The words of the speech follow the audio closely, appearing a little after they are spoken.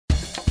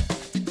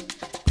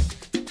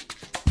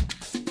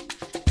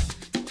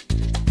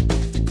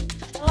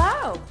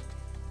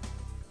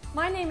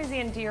My name is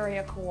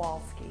Andrea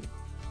Kowalski,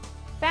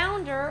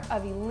 founder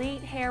of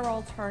Elite Hair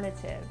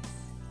Alternatives.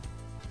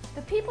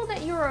 The people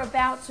that you are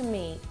about to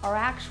meet are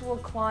actual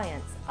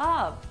clients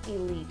of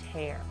Elite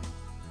Hair.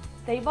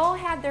 They've all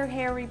had their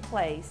hair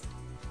replaced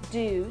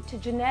due to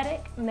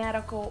genetic,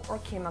 medical, or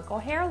chemical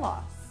hair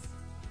loss.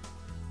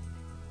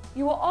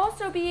 You will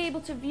also be able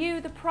to view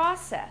the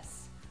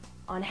process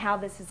on how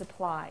this is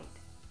applied.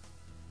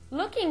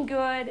 Looking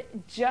good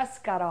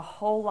just got a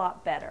whole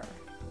lot better.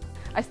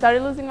 I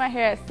started losing my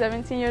hair at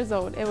 17 years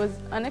old. It was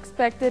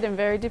unexpected and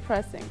very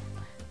depressing.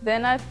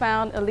 Then I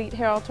found Elite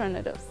Hair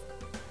Alternatives.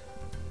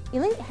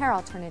 Elite Hair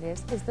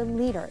Alternatives is the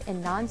leader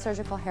in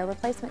non-surgical hair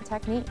replacement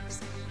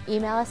techniques.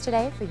 Email us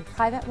today for your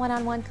private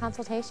one-on-one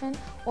consultation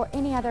or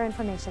any other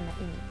information that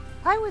you need.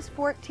 I was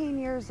 14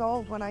 years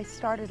old when I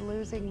started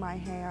losing my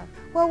hair.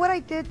 Well, what I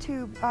did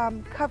to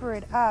cover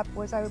it up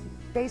was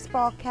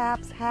baseball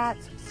caps,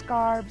 hats,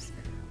 scarves,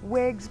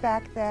 wigs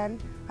back then.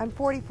 I'm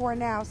 44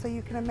 now, so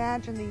you can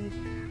imagine the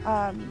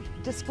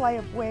display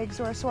of wigs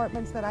or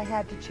assortments that I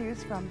had to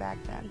choose from back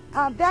then.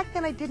 Back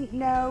then I didn't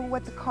know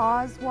what the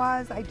cause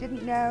was. I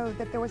didn't know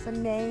that there was a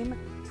name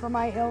for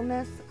my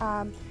illness.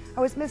 I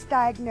was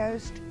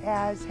misdiagnosed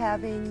as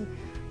having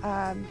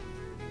a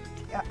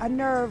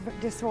nerve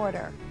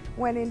disorder,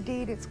 when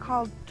indeed it's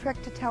called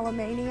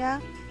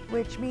trichotillomania,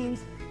 which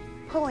means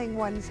pulling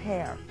one's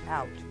hair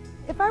out.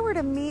 If I were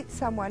to meet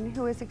someone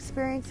who is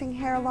experiencing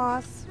hair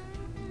loss,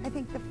 I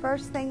think the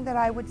first thing that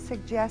I would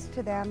suggest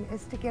to them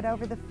is to get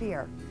over the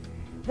fear.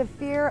 The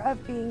fear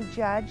of being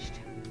judged,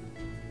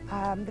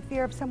 the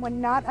fear of someone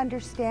not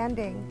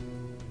understanding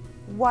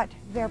what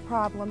their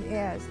problem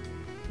is,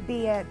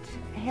 be it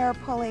hair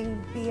pulling,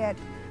 be it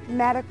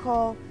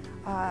medical,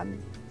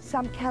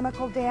 some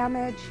chemical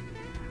damage.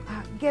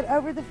 Get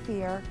over the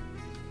fear,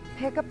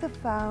 pick up the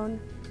phone,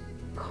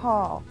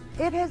 call.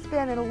 It has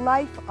been a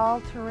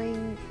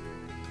life-altering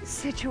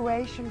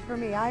situation for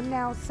me. I'm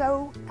now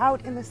so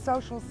out in the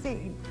social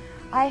scene.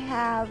 I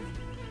have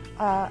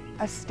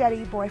a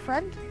steady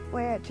boyfriend,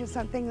 which is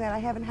something that I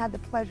haven't had the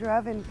pleasure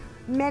of in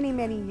many,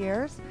 many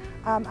years.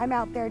 I'm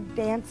out there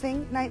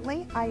dancing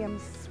nightly. I am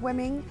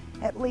swimming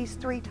at least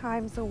 3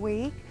 times a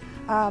week.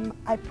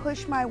 I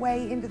push my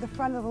way into the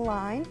front of the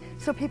line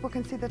so people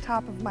can see the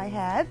top of my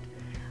head.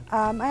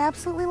 I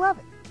absolutely love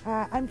it.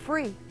 I'm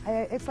free.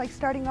 It's like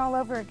starting all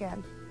over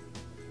again.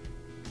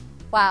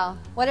 Wow,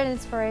 what an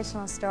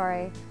inspirational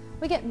story.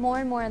 We get more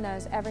and more of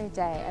those every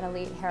day at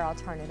Elite Hair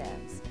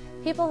Alternatives.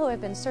 People who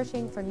have been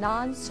searching for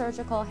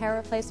non-surgical hair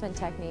replacement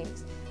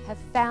techniques have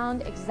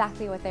found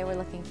exactly what they were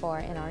looking for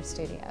in our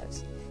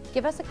studios.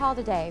 Give us a call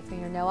today for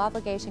your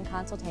no-obligation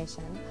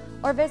consultation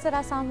or visit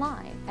us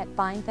online at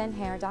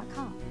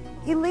finethinhair.com.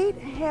 Elite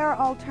Hair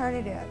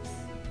Alternatives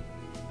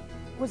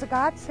was a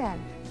godsend.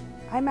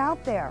 I'm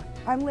out there.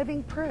 I'm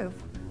living proof.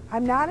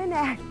 I'm not an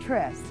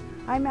actress.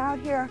 I'm out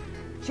here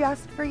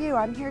just for you.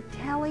 I'm here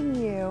telling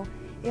you,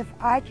 if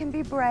I can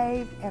be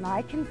brave and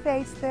I can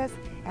face this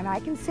and I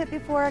can sit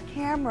before a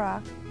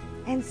camera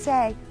and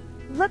say,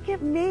 look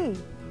at me,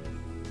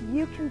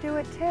 you can do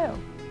it too.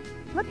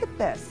 Look at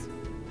this.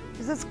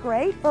 Is this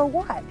great or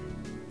what?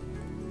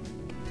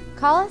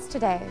 Call us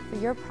today for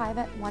your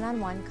private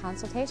one-on-one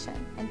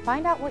consultation and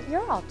find out what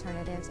your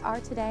alternatives are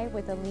today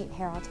with Elite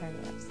Hair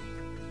Alternatives.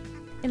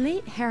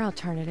 Elite Hair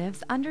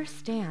Alternatives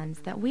understands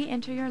that we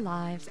enter your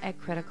lives at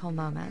critical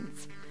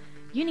moments.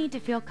 You need to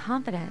feel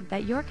confident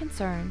that your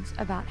concerns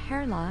about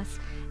hair loss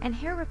and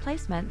hair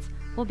replacements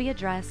will be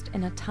addressed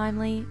in a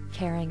timely,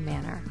 caring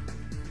manner.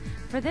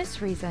 For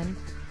this reason,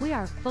 we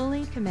are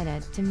fully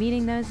committed to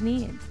meeting those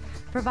needs,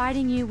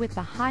 providing you with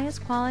the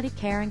highest quality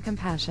care and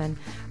compassion,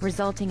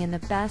 resulting in the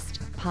best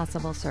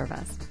possible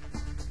service.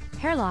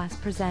 Hair loss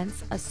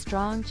presents a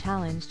strong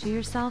challenge to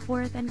your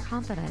self-worth and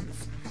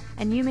confidence,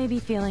 and you may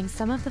be feeling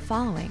some of the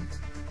following: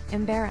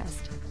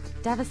 embarrassed,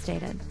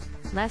 devastated,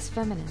 less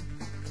feminine,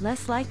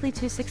 less likely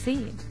to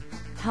succeed,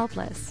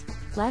 helpless,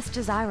 less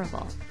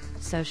desirable,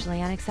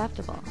 socially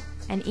unacceptable,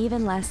 and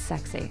even less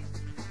sexy.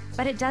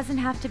 But it doesn't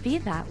have to be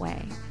that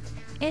way.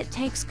 It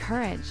takes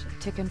courage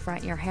to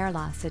confront your hair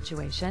loss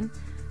situation,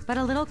 but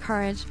a little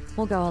courage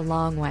will go a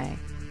long way.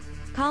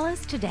 Call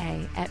us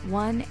today at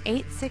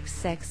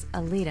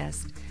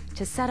 1-866-ELITIST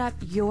to set up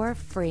your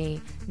free,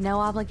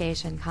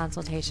 no-obligation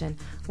consultation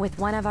with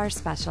one of our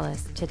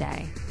specialists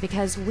today,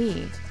 because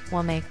we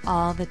will make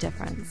all the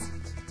difference.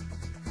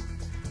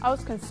 I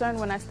was concerned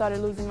when I started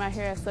losing my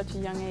hair at such a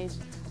young age.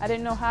 I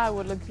didn't know how I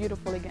would look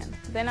beautiful again.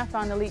 Then I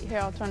found Elite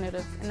Hair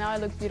Alternatives, and now I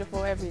look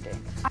beautiful every day.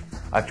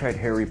 I've tried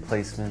hair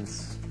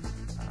replacements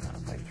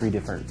by 3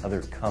 different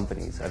other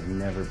companies. I've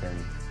never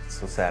been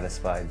so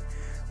satisfied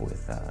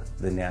with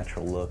the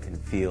natural look and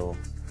feel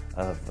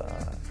of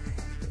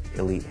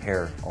Elite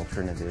Hair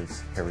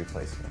Alternatives hair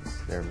replacements.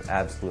 They're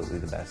absolutely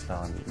the best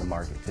on the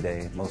market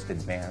today. Most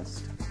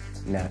advanced,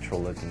 natural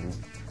looking,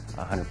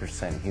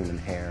 100% human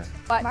hair.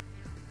 What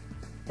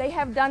they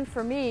have done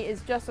for me is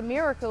just a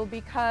miracle,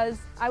 because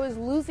I was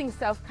losing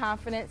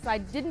self-confidence. I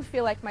didn't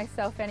feel like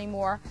myself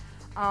anymore.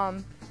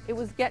 it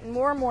was getting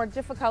more and more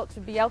difficult to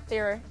be out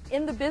there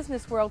in the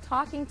business world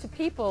talking to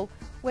people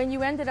when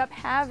you ended up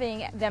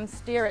having them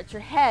stare at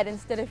your head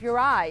instead of your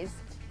eyes.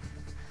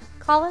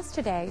 Call us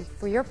today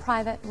for your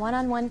private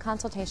one-on-one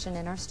consultation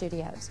in our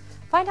studios.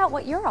 Find out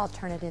what your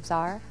alternatives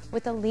are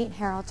with Elite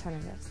Hair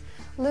Alternatives.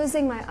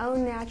 Losing my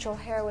own natural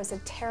hair was a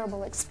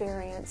terrible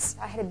experience.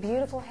 I had a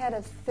beautiful head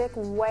of thick,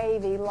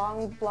 wavy,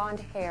 long blonde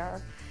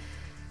hair.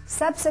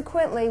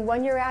 Subsequently,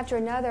 1 year after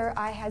another,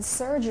 I had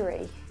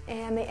surgery,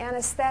 and the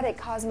anesthetic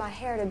caused my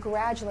hair to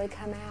gradually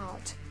come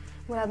out.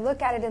 When I'd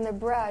look at it in the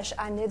brush,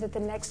 I knew that the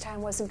next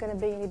time wasn't going to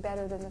be any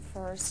better than the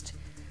first.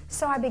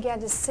 So I began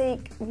to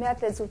seek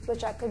methods with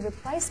which I could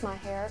replace my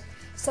hair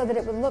so that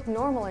it would look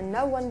normal and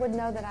no one would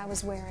know that I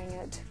was wearing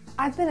it.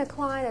 I've been a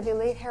client of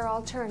Elite Hair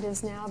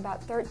Alternatives now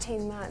about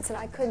 13 months, and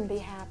I couldn't be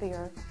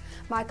happier.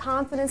 My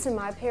confidence in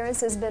my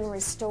appearance has been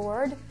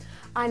restored.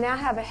 I now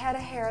have a head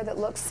of hair that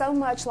looks so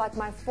much like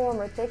my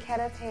former thick head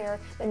of hair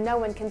that no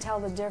one can tell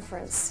the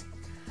difference.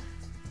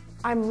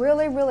 I'm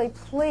really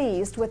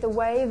pleased with the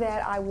way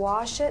that I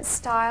wash it,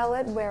 style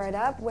it, wear it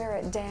up, wear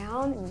it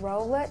down,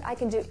 roll it. I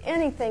can do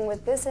anything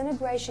with this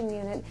integration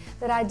unit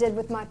that I did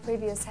with my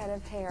previous head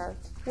of hair.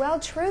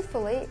 Well,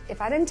 truthfully, if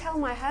I didn't tell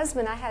my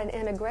husband I had an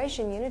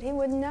integration unit, he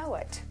wouldn't know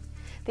it.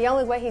 The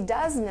only way he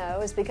does know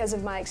is because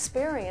of my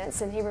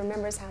experience, and he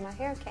remembers how my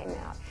hair came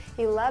out.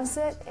 He loves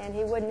it, and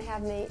he wouldn't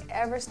have me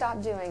ever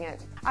stop doing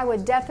it. I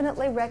would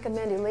definitely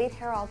recommend Elite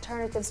Hair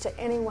Alternatives to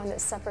anyone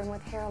that's suffering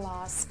with hair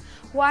loss.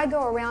 Why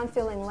go around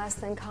feeling less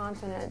than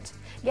confident?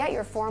 Get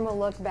your former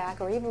look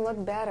back, or even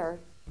look better.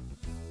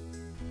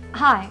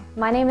 Hi,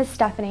 my name is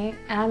Stephanie,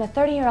 and I'm a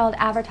 30-year-old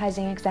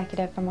advertising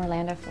executive from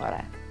Orlando,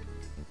 Florida.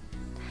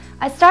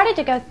 I started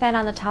to go thin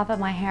on the top of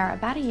my hair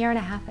about 1.5 years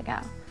ago.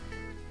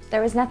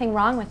 There was nothing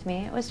wrong with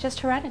me, it was just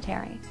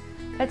hereditary.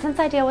 But since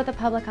I deal with the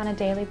public on a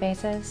daily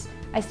basis,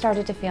 I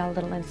started to feel a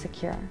little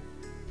insecure.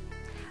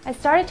 I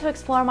started to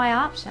explore my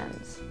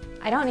options.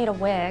 I don't need a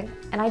wig,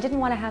 and I didn't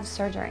want to have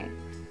surgery.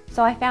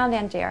 So I found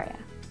Angeria.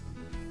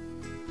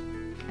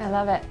 I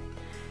love it.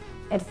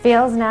 It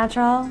feels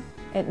natural,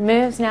 it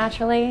moves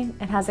naturally,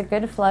 it has a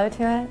good flow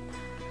to it.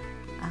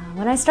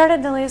 When I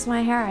started to lose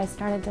my hair, I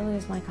started to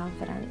lose my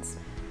confidence,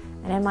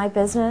 and in my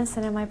business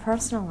and in my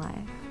personal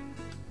life.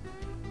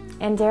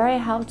 Angeria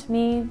helped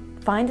me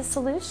find a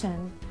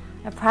solution,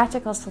 a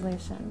practical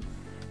solution,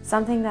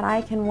 something that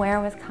I can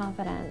wear with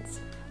confidence.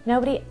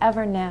 Nobody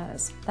ever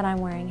knows that I'm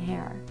wearing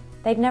hair.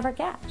 They'd never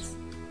guess.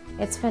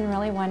 It's been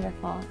really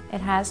wonderful. It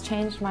has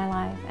changed my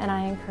life, and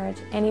I encourage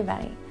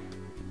anybody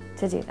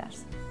to do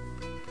this.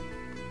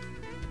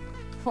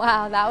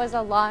 Wow, that was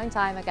a long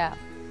time ago.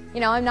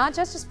 You know, I'm not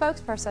just a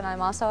spokesperson,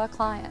 I'm also a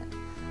client.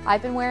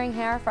 I've been wearing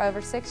hair for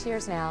over 6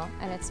 years now,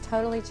 and it's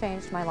totally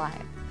changed my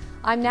life.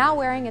 I'm now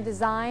wearing a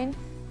design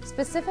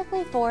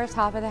specifically for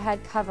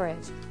top-of-the-head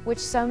coverage, which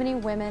so many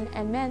women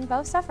and men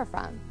both suffer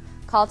from.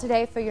 Call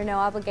today for your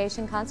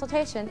no-obligation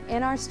consultation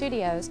in our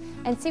studios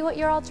and see what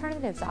your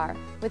alternatives are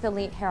with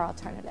Elite Hair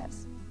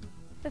Alternatives.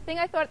 The thing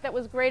I thought that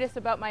was greatest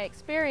about my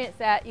experience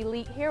at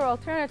Elite Hair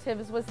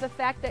Alternatives was the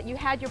fact that you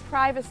had your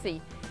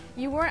privacy.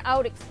 You weren't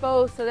out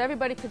exposed so that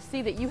everybody could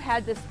see that you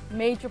had this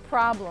major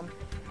problem.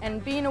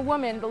 And being a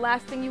woman, the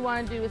last thing you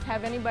want to do is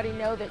have anybody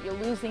know that you're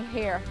losing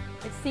hair.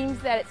 It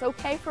seems that it's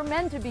okay for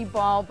men to be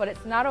bald, but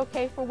it's not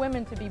okay for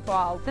women to be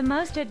bald. The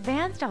most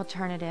advanced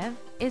alternative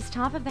is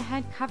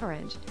top-of-the-head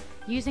coverage,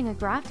 using a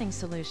grafting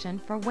solution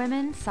for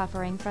women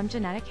suffering from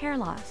genetic hair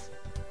loss.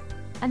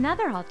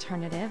 Another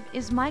alternative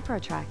is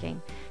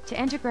micro-tracking to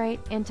integrate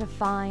into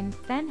fine,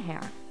 thin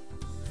hair.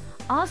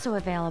 Also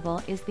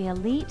available is the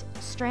Elite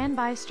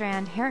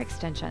strand-by-strand hair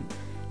extension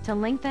to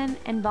lengthen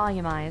and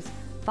volumize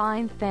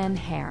fine, thin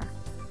hair.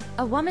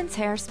 A woman's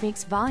hair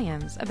speaks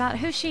volumes about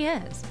who she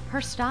is,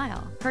 her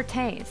style, her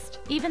taste,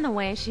 even the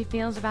way she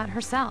feels about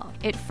herself.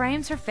 It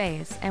frames her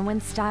face and, when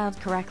styled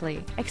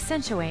correctly,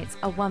 accentuates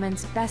a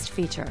woman's best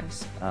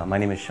features. My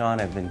name is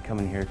Sean. I've been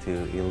coming here to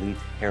Elite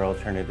Hair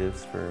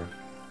Alternatives for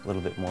a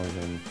little bit more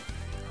than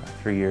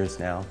 3 years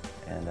now,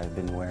 and I've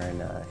been wearing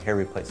hair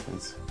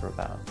replacements for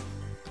about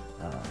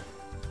a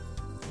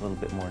little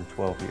bit more than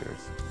 12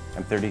 years.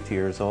 I'm 32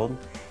 years old,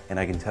 and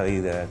I can tell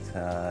you that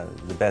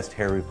the best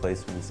hair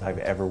replacements I've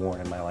ever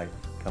worn in my life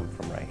come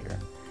from right here.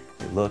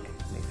 They look,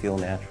 they feel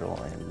natural,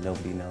 and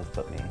nobody knows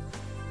but me.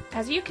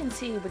 As you can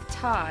see with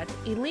Todd,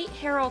 Elite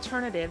Hair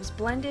Alternatives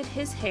blended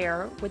his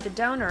hair with the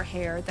donor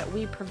hair that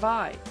we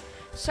provide.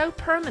 So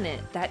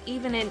permanent that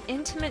even in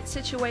intimate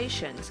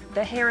situations,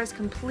 the hair is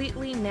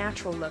completely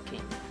natural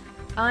looking,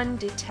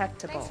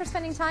 undetectable. Thanks for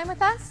spending time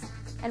with us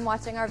and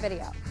watching our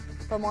video.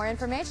 For more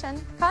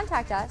information,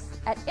 contact us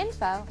at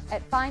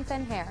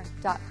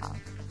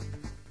info@finethinhair.com.